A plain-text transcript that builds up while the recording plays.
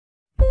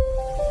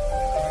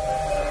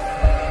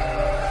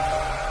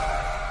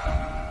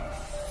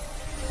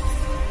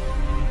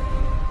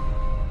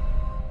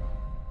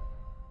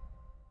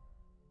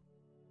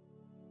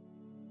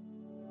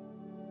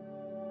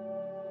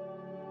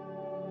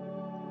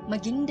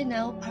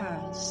MAGINDANAO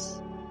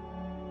Pearls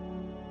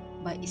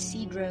by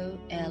Isidro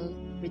L.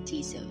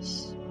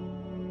 Retizos.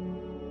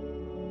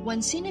 When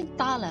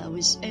Sinagtala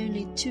was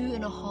only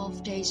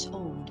 2.5 days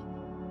old,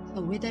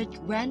 her withered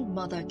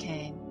grandmother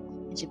came,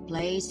 and she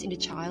placed in the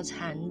child's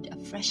hand a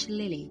fresh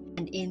lily,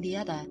 and in the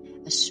other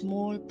a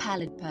small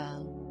pallid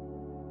pearl.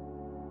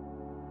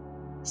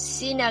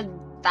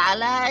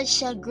 "Sinagtala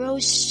shall grow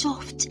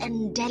soft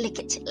and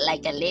delicate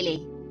like a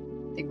lily,"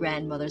 the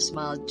grandmother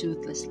smiled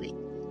toothlessly,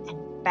 "and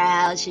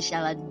pearls she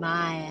shall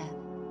admire,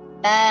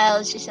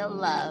 pearls she shall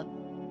love.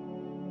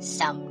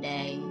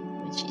 Someday,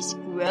 when she is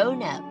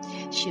grown up,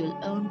 she will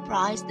own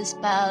priceless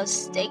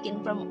pearls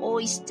taken from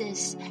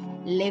oysters,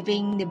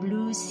 living the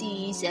blue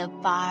seas of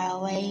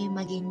faraway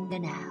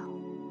Maguindanao."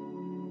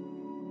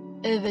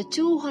 Over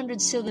 200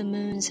 silver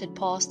moons had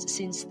passed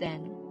since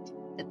then.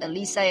 The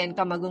talisay and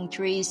camagong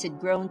trees had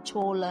grown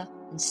taller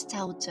and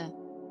stouter,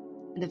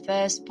 and the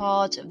first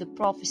part of the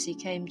prophecy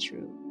came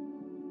true.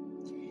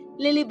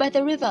 "Lily by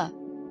the river,"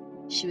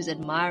 she was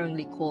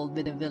admiringly called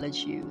by the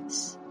village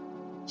youths.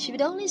 She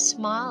would only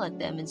smile at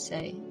them and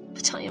say,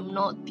 "But I am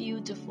not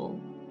beautiful."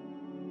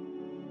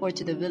 For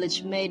to the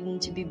village maiden,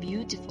 to be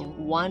beautiful,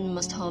 one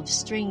must have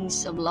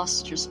strings of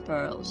lustrous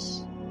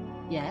pearls.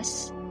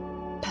 Yes,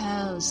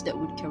 pearls that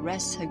would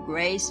caress her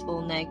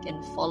graceful neck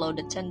and follow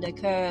the tender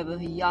curve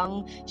of her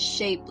young,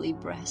 shapely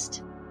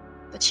breast.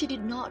 But she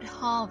did not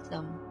have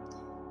them.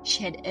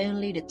 She had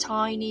only the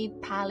tiny,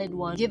 pallid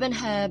one given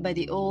her by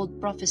the old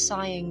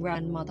prophesying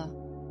grandmother.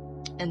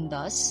 And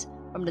thus,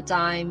 from the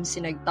time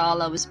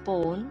Sinagtala was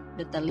born,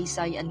 the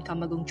talisay and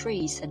camagong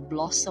trees had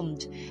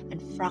blossomed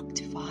and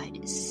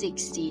fructified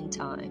 16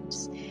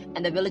 times,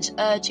 and the village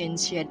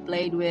urchins she had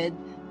played with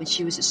when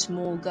she was a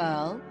small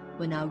girl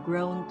were now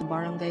grown to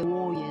barangay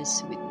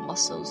warriors with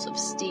muscles of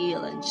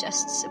steel and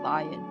chests of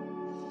iron.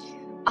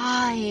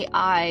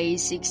 Aye,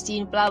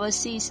 16 flower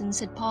seasons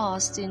had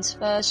passed since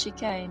first she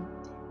came,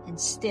 and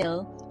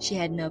still she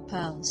had no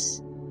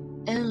pearls,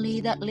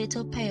 only that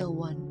little pale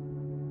one.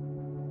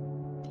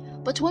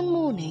 But one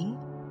morning,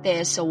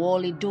 their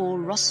sawali door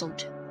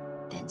rustled,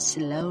 then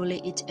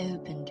slowly it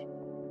opened.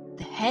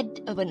 The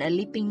head of an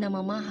aliping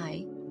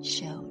namamahay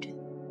showed.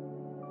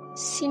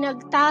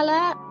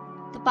 "Sinagtala,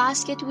 the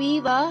basket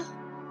weaver,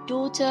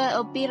 daughter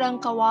of Pirang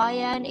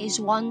Kawayan,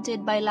 is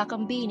wanted by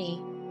Lakambini,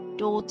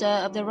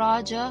 daughter of the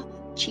Raja,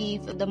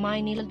 chief of the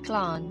Maynilad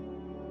clan."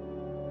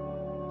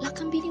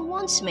 "Lakambini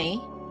wants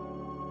me?"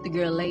 The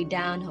girl laid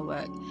down her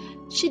work.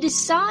 "She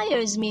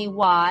desires me,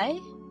 why?"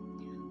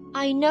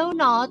 "I know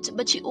not,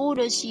 but she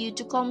orders you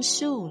to come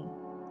soon,"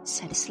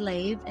 said the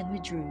slave, and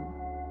withdrew.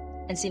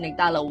 And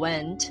Sinagtala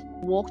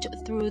walked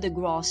through the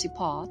grassy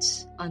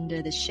paths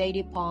under the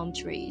shady palm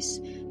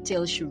trees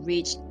till she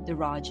reached the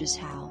Raja's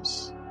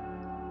house.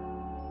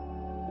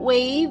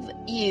 "Weave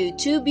you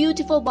 2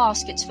 beautiful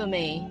baskets for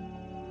me,"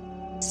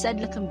 said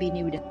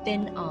Lakambini with the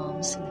thin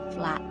arms and the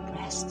flat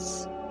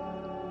breasts.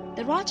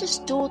 The Raja's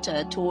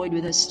daughter toyed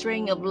with a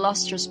string of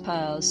lustrous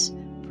pearls,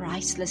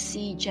 priceless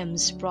sea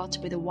gems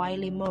brought by the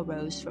wily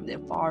Moros from their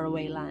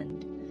faraway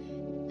land.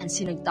 And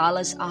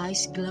Sinagtala's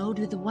eyes glowed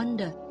with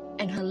wonder,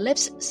 and her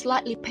lips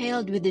slightly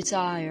paled with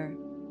desire.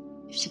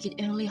 If she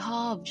could only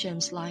have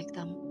gems like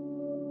them.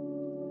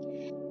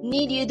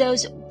 "Need you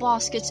those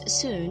baskets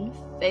soon,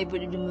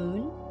 favored of the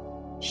moon?"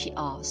 she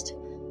asked.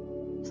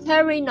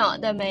 "Hurry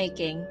not their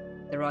making,"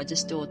 the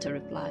Raja's daughter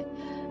replied.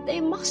 "They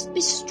must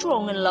be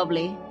strong and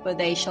lovely, for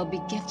they shall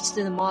be gifts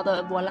to the mother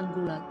of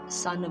Walanggulat,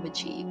 son of a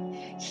chief,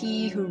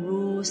 he who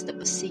rules the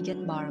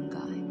Pasigan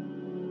barangay."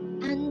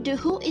 "And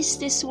who is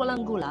this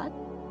Walanggulat?"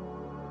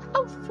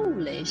 "How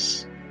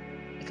foolish!"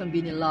 The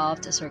Kambini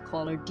laughed as her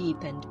color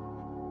deepened.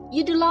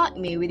 "You delight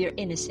me with your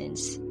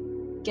innocence.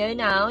 Go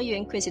now, you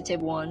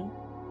inquisitive one."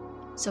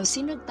 So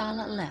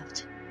Sinagtala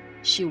left.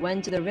 She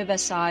went to the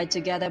riverside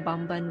to gather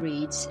bamban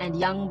reeds and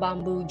young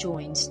bamboo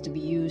joints to be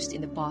used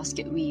in the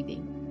basket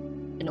weaving.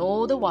 And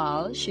all the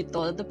while she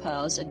thought of the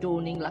pearls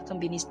adorning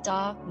Lakambini's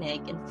dark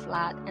neck and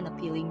flat and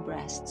appealing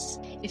breasts.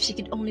 If she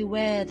could only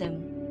wear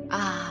them,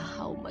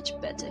 how much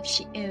better if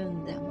she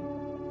owned them.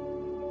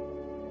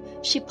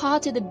 She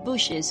parted the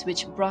bushes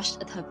which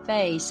brushed at her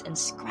face and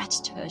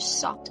scratched her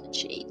soft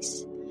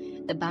cheeks.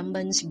 The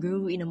bambans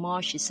grew in a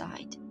marshy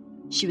side.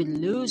 She would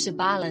lose her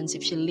balance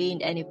if she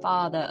leaned any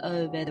farther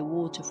over the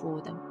water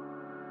for them.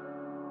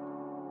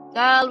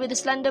 "Girl with a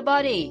slender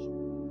body,"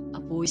 a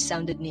voice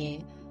sounded near.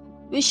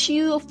 "Wish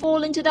you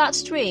fall into that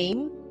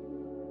stream?"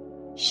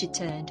 She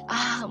turned.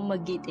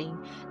 Magiting,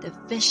 the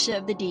fisher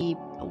of the deep,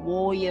 a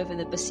warrior from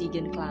the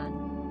Pasigan clan.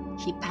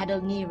 He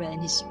paddled nearer in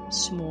his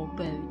small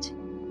boat.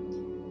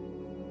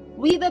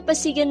 "Weaver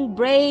Pasigan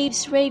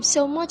braves rave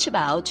so much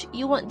about.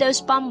 You want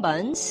those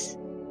bambans?"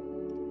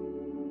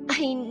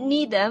 "I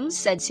need them,"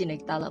 said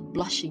Sinagtala,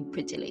 blushing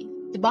prettily.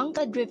 The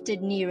bangka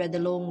drifted nearer the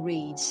long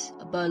reeds.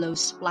 A burlow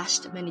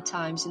splashed many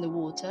times in the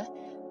water.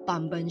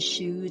 Bamban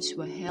shoots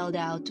were held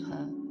out to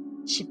her.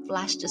 She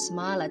flashed a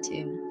smile at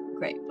him,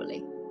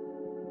 gratefully.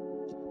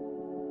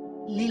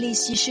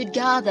 "Lilies you should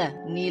gather,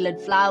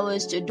 neeled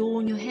flowers to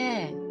adorn your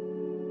hair."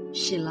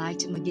 She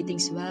liked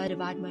Maginding's word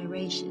of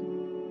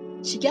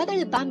admiration. She gathered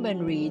the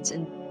bamboo reeds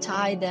and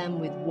tied them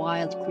with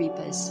wild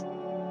creepers.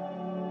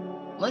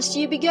 "Must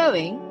you be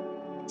going?"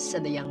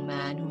 said the young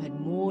man who had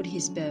moored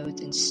his boat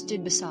and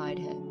stood beside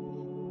her.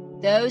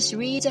 "Those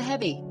reeds are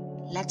heavy.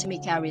 Let me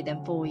carry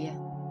them for you."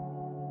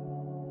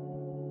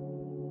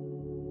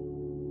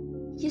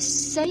 "You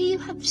say you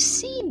have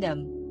seen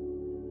them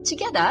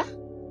together?"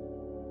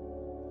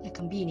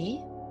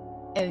 Lakambini,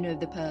 owner of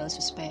the pearls,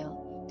 was pale.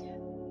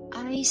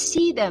 "I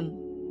see them,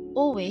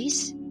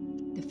 always,"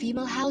 the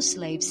female house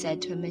slave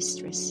said to her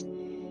mistress.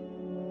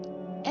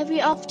 "Every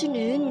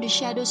afternoon when the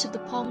shadows of the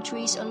palm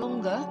trees are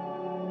longer."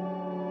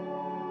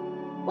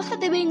 "What have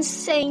they been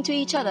saying to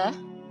each other?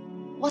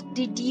 What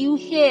did you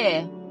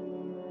hear?"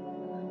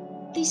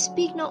 "They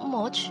speak not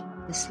much,"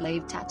 the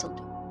slave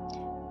tattled.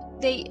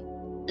 "They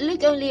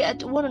look only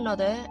at one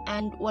another,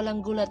 and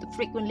Walanggulat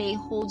frequently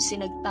holds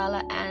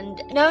sinagtala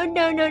and—" No,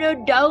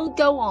 don't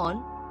go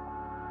on."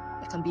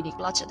 Lakambini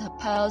clutched at her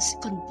pearls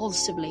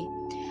convulsively.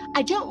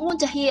 "I don't want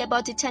to hear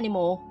about it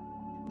anymore."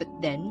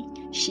 But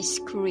then she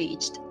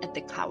screeched at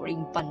the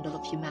cowering bundle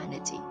of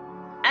humanity.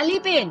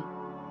 "Alipin!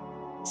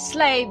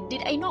 Slave,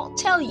 did I not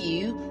tell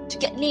you to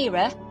get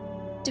nearer,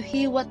 to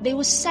hear what they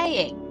were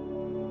saying?"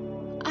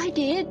 "I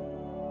did.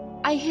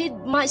 I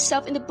hid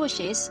myself in the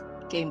bushes,"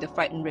 came the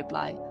frightened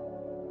reply.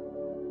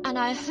 "And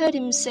I heard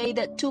him say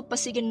that two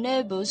Pasigan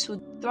nobles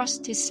would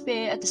thrust his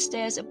spear at the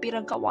stairs of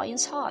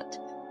Pirangkawayan's hut."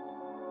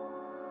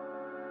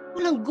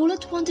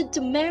 "Walanggulat wanted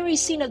to marry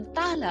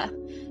Sinagtala,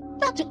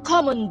 that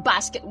common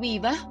basket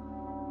weaver.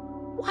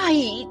 Why,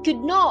 it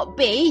could not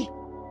be."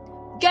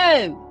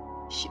 "Go,"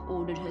 she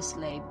ordered her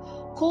slave.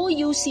 "Call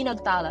you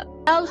Sinagtala.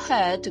 Tell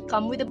her to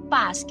come with the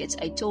baskets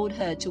I told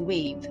her to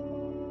weave."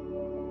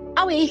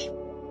 "Awi!"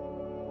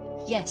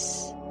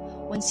 Yes,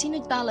 when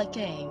Sinagtala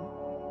came,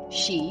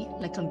 she,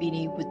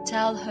 Lakambini, would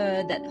tell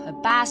her that her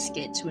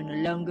baskets were no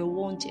longer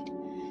wanted.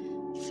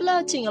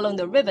 Flirting along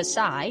the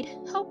riverside,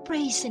 how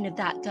brazen of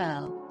that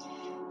girl!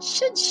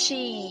 Should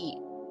she—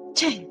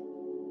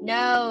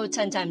 No,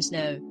 10 times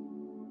no.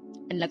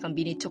 And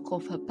Lakambini took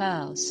off her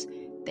pearls.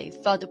 They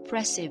felt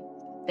oppressive,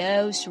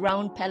 those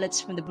round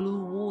pellets from the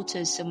blue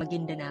waters of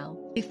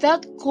Maguindanao. They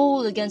felt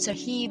cold against her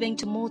heaving,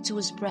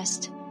 tumultuous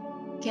breast.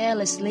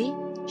 Carelessly,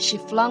 she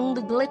flung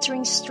the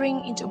glittering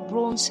string into a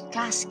bronze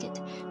casket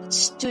that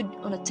stood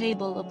on a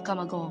table of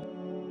kamagong.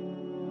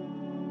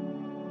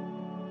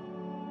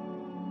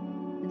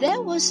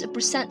 There was a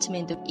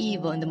presentiment of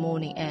evil in the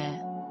morning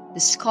air. The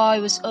sky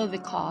was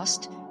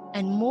overcast,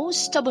 and more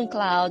stubborn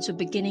clouds were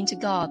beginning to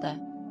gather.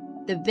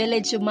 The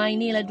village of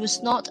Maynilad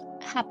was not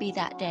happy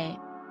that day,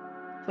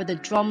 for the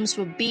drums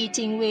were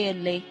beating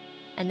weirdly,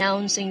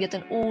 announcing that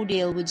an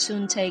ordeal would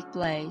soon take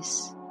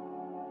place.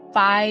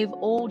 5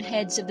 old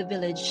heads of the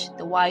village,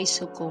 the wise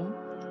hukum,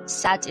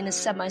 sat in a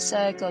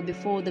semicircle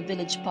before the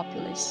village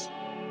populace.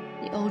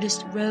 The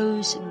oldest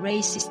rose and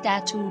raised his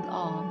tattooed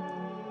arm.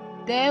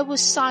 There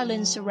was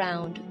silence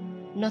around.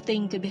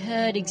 Nothing could be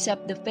heard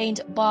except the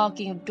faint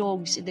barking of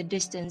dogs in the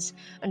distance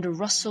and the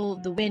rustle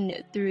of the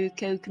wind through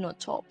coconut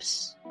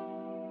tops.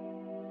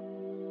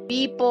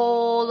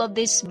 "People of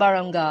this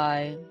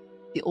barangay,"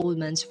 the old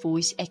man's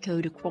voice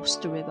echoed across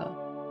the river.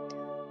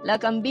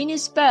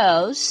 "Lakambini's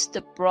pearls,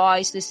 the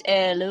priceless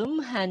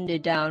heirloom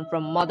handed down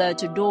from mother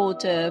to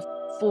daughter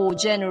for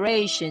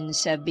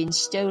generations, have been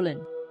stolen.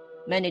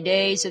 Many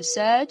days of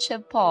search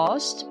have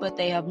passed, but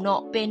they have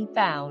not been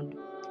found,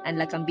 and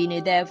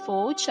Lakambini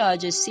therefore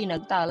charges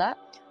Sinagtala,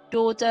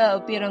 daughter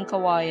of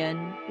Pirangkawayan,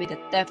 with the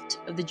theft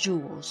of the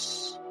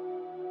jewels."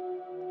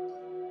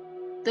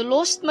 "The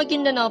lost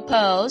Maguindanao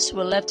pearls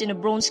were left in a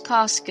bronze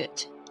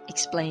casket,"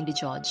 explained the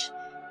judge,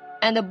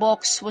 "and the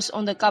box was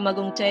on the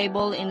kamagong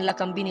table in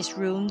Lakambini's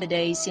room the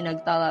day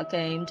Sinagtala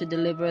came to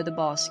deliver the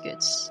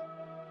baskets."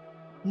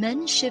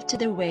 Men shifted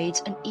their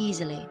weights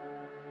uneasily.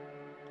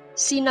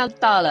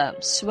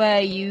 "Sinagtala,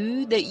 swear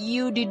you that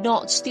you did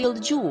not steal the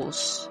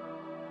jewels?"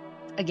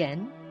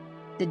 Again,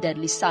 the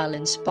deadly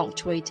silence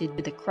punctuated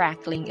with the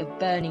crackling of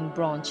burning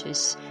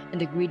branches and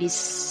the greedy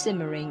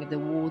simmering of the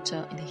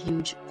water in the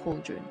huge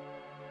cauldron.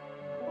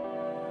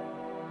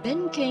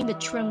 Then came the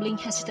trembling,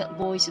 hesitant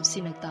voice of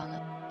Sinagtala.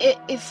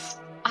 If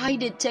I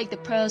did take the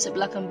pearls of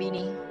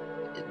Lakambini,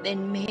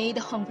 then may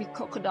the hungry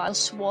crocodile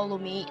swallow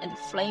me and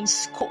the flames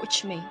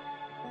scorch me."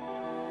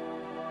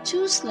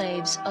 2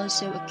 slaves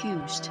also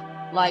accused,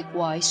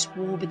 likewise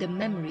swore by the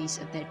memories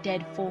of their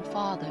dead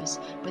forefathers,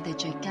 by the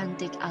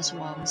gigantic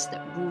aswangs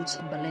that roots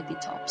on baleti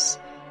tops,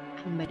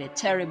 and by the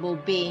terrible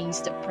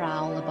beings that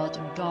prowl about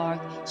on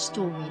dark,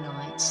 stormy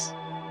nights.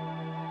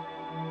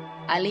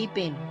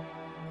 "Alipin,"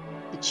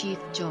 the chief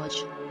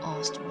judge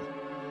asked one,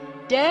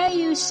 "dare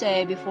you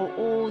say before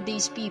all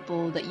these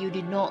people that you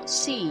did not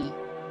see,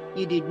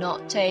 you did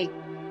not take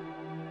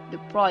the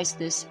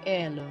priceless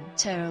heirloom?"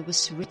 Terror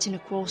was written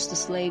across the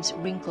slave's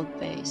wrinkled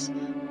face,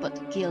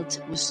 but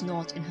guilt was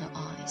not in her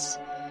eyes.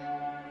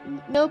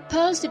 "No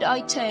pearls did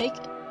I take,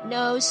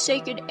 no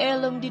sacred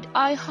heirloom did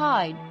I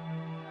hide,"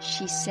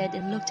 she said,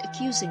 and looked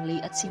accusingly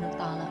at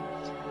Sinagtala.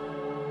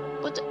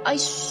 But I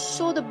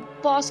saw the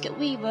basket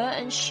weaver,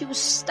 and she was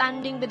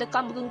standing by the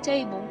kamagong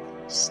table,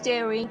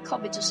 staring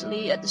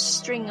covetously at the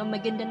string of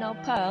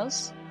Magindanao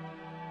pearls.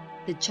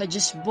 The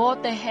judges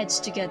brought their heads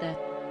together.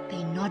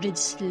 They nodded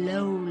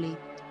slowly,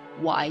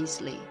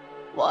 wisely.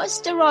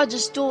 Was the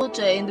Raja's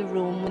daughter in the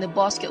room when the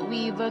basket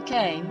weaver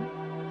came?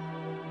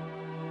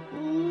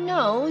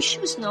 No, she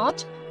was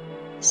not,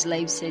 the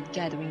slave said,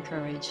 gathering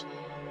courage.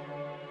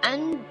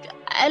 And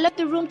I left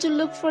the room to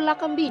look for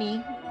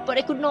Lakambini, but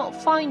I could not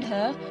find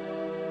her.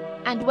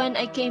 And when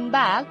I came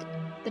back,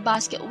 the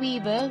basket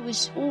weaver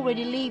was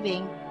already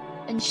leaving,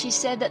 and she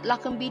said that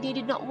Lakambini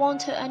did not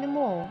want her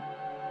anymore.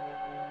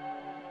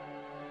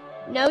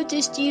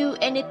 Noticed you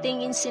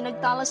anything in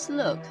Sinagdala's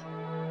look?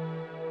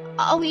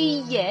 Oh,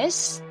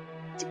 yes.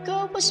 The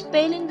girl was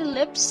pale in the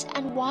lips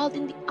and wild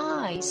in the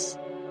eyes,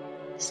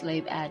 the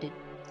slave added,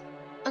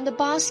 and the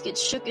basket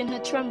shook in her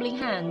trembling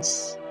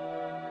hands.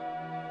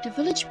 The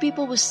village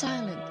people were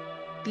silent.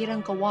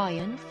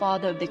 Pirangkawayan,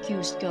 father of the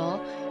accused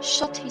girl,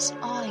 shut his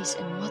eyes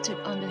and muttered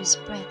under his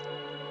breath.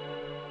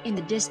 In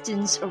the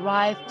distance, a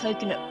ripe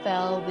coconut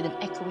fell with an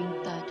echoing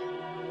thud.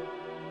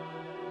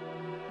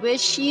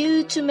 Wish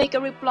you to make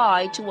a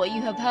reply to what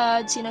you have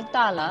heard,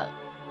 Sinagdala?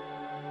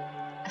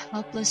 A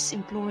helpless,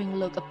 imploring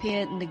look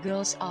appeared in the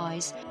girl's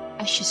eyes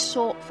as she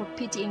sought for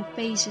pitying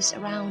faces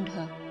around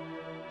her.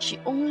 She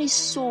only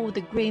saw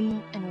the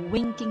grim and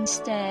winking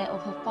stare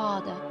of her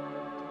father,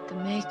 the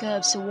maker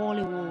of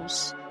Sawali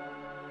walls.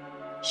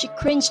 She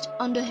cringed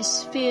under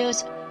his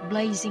fierce,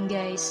 blazing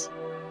gaze.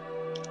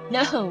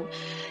 No,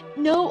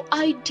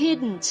 I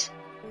didn't.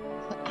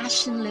 Her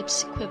ashen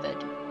lips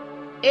quivered.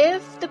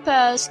 If the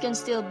pearls can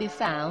still be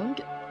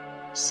found,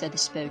 said the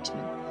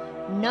spokesman,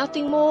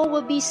 nothing more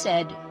will be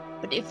said.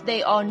 But if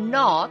they are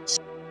not,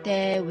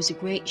 there was a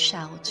great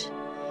shout.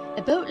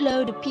 A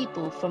boatload of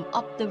people from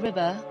up the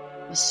river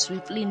was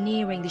swiftly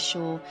nearing the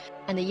shore,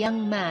 and the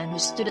young man who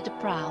stood at the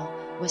prow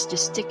was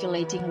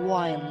gesticulating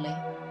wildly.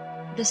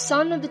 The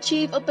son of the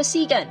chief of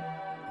Pasigan,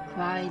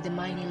 cried the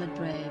Manila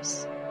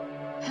braves.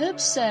 Hope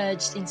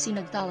surged in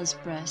Sinagdala's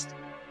breast.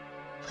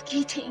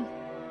 Magiting!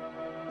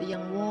 The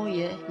young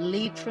warrior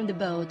leaped from the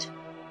boat.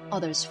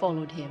 Others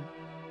followed him.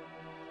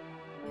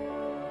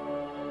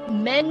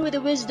 Men with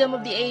the wisdom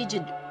of the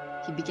aged,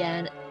 he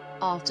began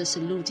after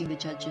saluting the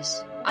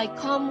judges. I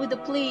come with the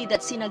plea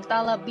that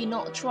Sinagdala be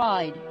not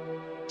tried.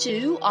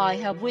 2, I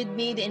have with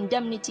me the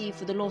indemnity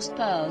for the lost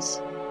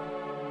pearls.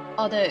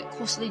 Other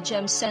costly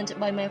gems sent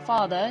by my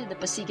father, the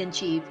Pasigan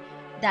chief,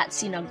 that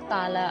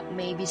Sinagdala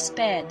may be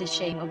spared the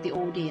shame of the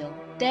ordeal.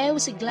 There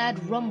was a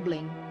glad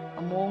rumbling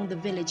among the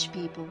village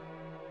people,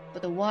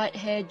 but the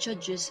white-haired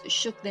judges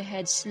shook their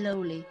heads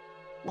slowly,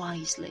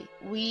 wisely.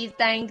 We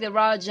thank the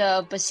Raja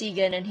of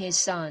Pasigan and his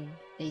son,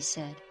 they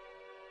said.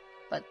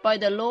 But by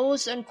the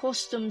laws and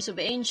customs of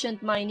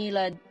ancient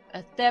Maynilad,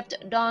 a theft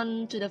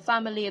done to the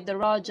family of the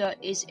Raja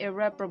is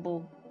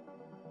irreparable.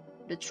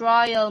 The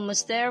trial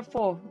must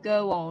therefore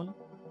go on.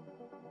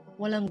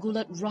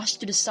 Walang-gulat rushed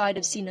to the side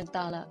of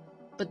Sinagdala,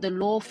 but the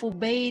law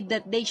forbade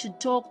that they should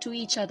talk to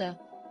each other.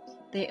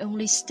 They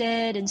only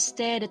stared and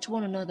stared at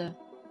one another.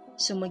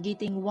 So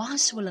Magiting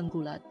was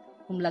Walang-gulat,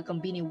 whom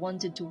Lakambini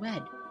wanted to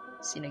wed,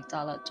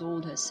 Sinagdala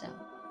told herself.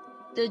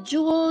 The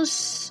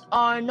jewels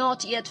are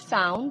not yet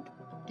found,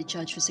 the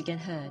judge was again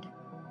heard,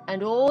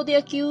 and all the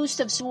accused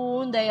have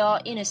sworn they are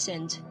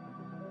innocent.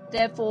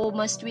 Therefore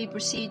must we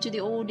proceed to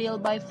the ordeal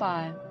by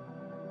fire.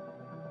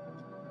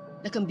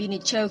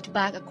 Lakambini choked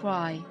back a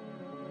cry.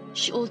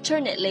 She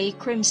alternately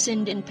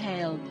crimsoned and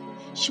paled.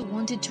 She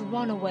wanted to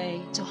run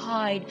away, to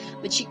hide,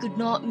 but she could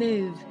not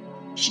move.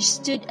 She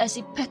stood as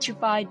if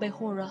petrified by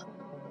horror.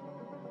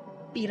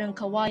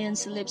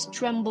 Pirangkawayan's lips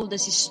trembled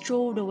as he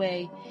strode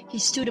away. He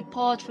stood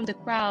apart from the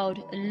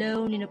crowd,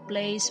 alone in a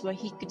place where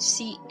he could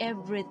see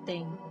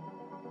everything.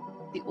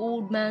 The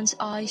old man's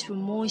eyes were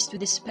moist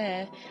with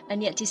despair,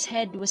 and yet his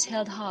head was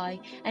held high,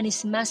 and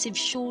his massive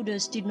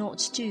shoulders did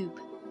not stoop.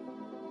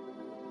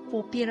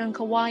 For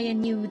Pirangkawayan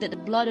knew that the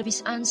blood of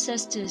his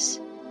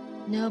ancestors,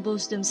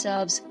 nobles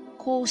themselves,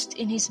 coursed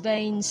in his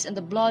veins, and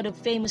the blood of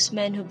famous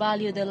men who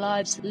value their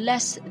lives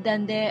less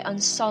than their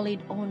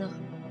unsullied honor.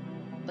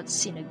 But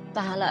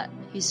Sinagdala,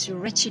 his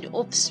wretched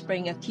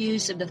offspring,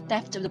 accused of the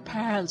theft of the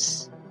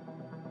pearls,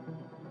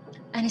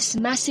 and his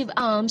massive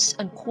arms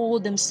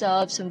uncoiled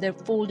themselves from their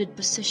folded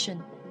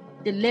position.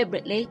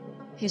 Deliberately,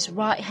 his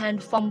right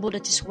hand fumbled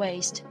at his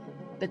waist,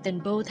 but then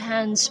both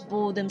hands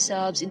bore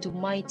themselves into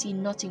mighty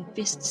knotting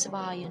fists of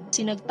iron.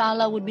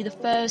 Sinagdala would be the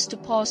first to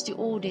pass the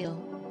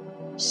ordeal.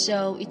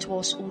 So it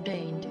was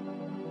ordained.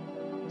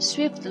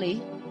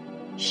 Swiftly,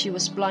 she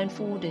was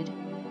blindfolded.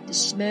 The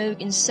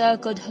smoke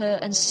encircled her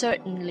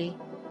uncertainly,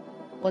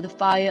 while the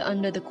fire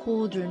under the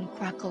cauldron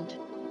crackled.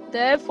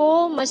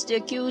 Therefore must the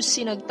accused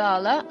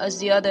Sinagdala, as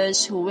the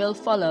others who will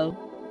follow.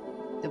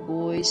 The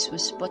voice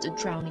was but a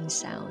drowning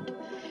sound.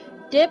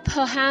 Dip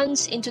her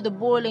hands into the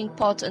boiling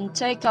pot and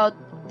take out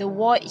the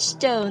white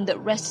stone that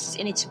rests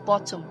in its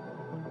bottom.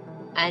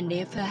 And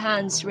if her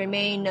hands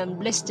remain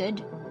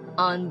unblistered,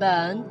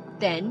 unburned,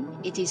 then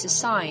it is a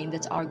sign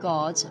that our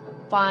gods,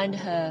 find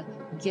her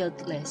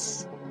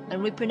guiltless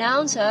and we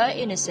pronounce her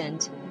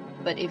innocent.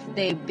 But if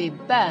they be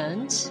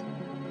burnt...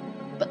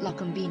 But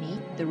Lakambini,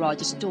 the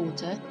Raja's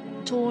daughter,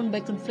 torn by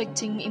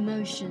conflicting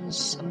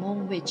emotions,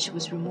 among which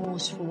was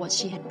remorse for what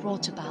she had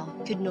brought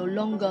about, could no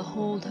longer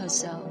hold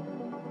herself.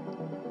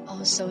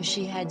 Also,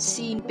 she had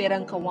seen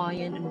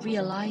Perangkawayan and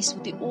realized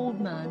what the old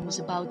man was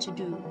about to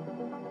do.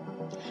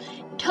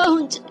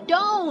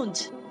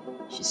 Don't!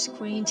 She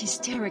screamed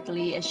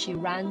hysterically as she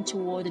ran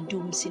toward the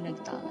doomed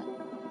Sinagtala.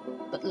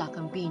 But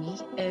Lakambini,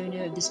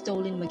 owner of the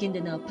stolen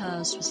Maguindanao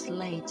pearls, was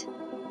late.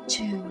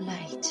 Too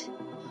late.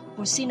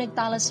 For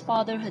Sinagtala's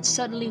father had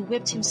suddenly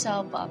whipped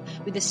himself up.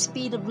 With the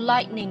speed of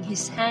lightning,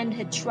 his hand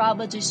had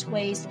traveled to his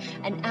waist,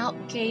 and out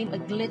came a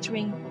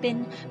glittering,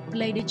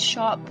 thin-bladed,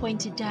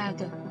 sharp-pointed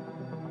dagger.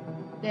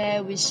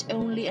 There was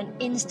only an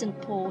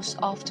instant pause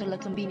after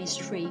Lakambini's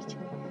shriek.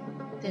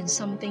 Then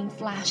something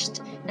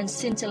flashed and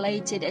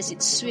scintillated as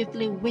it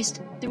swiftly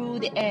whisked through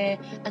the air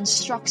and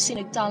struck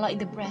Sinagtala in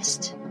the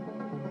breast.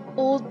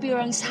 Old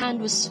Birang's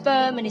hand was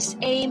firm and his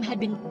aim had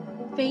been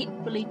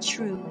faithfully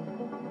true.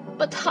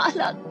 But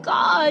hala,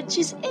 God,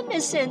 she's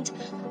innocent.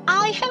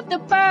 I have the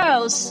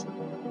pearls.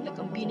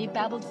 Lakambini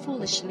babbled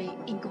foolishly,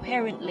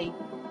 incoherently.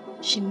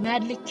 She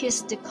madly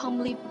kissed the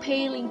comely,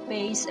 paling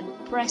face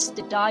and pressed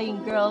the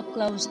dying girl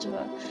close to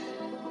her.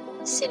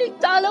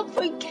 Sinagtala,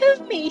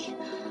 forgive me.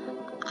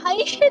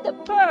 I hid the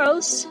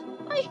pearls.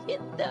 I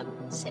hid them.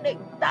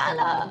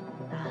 Sinagtala.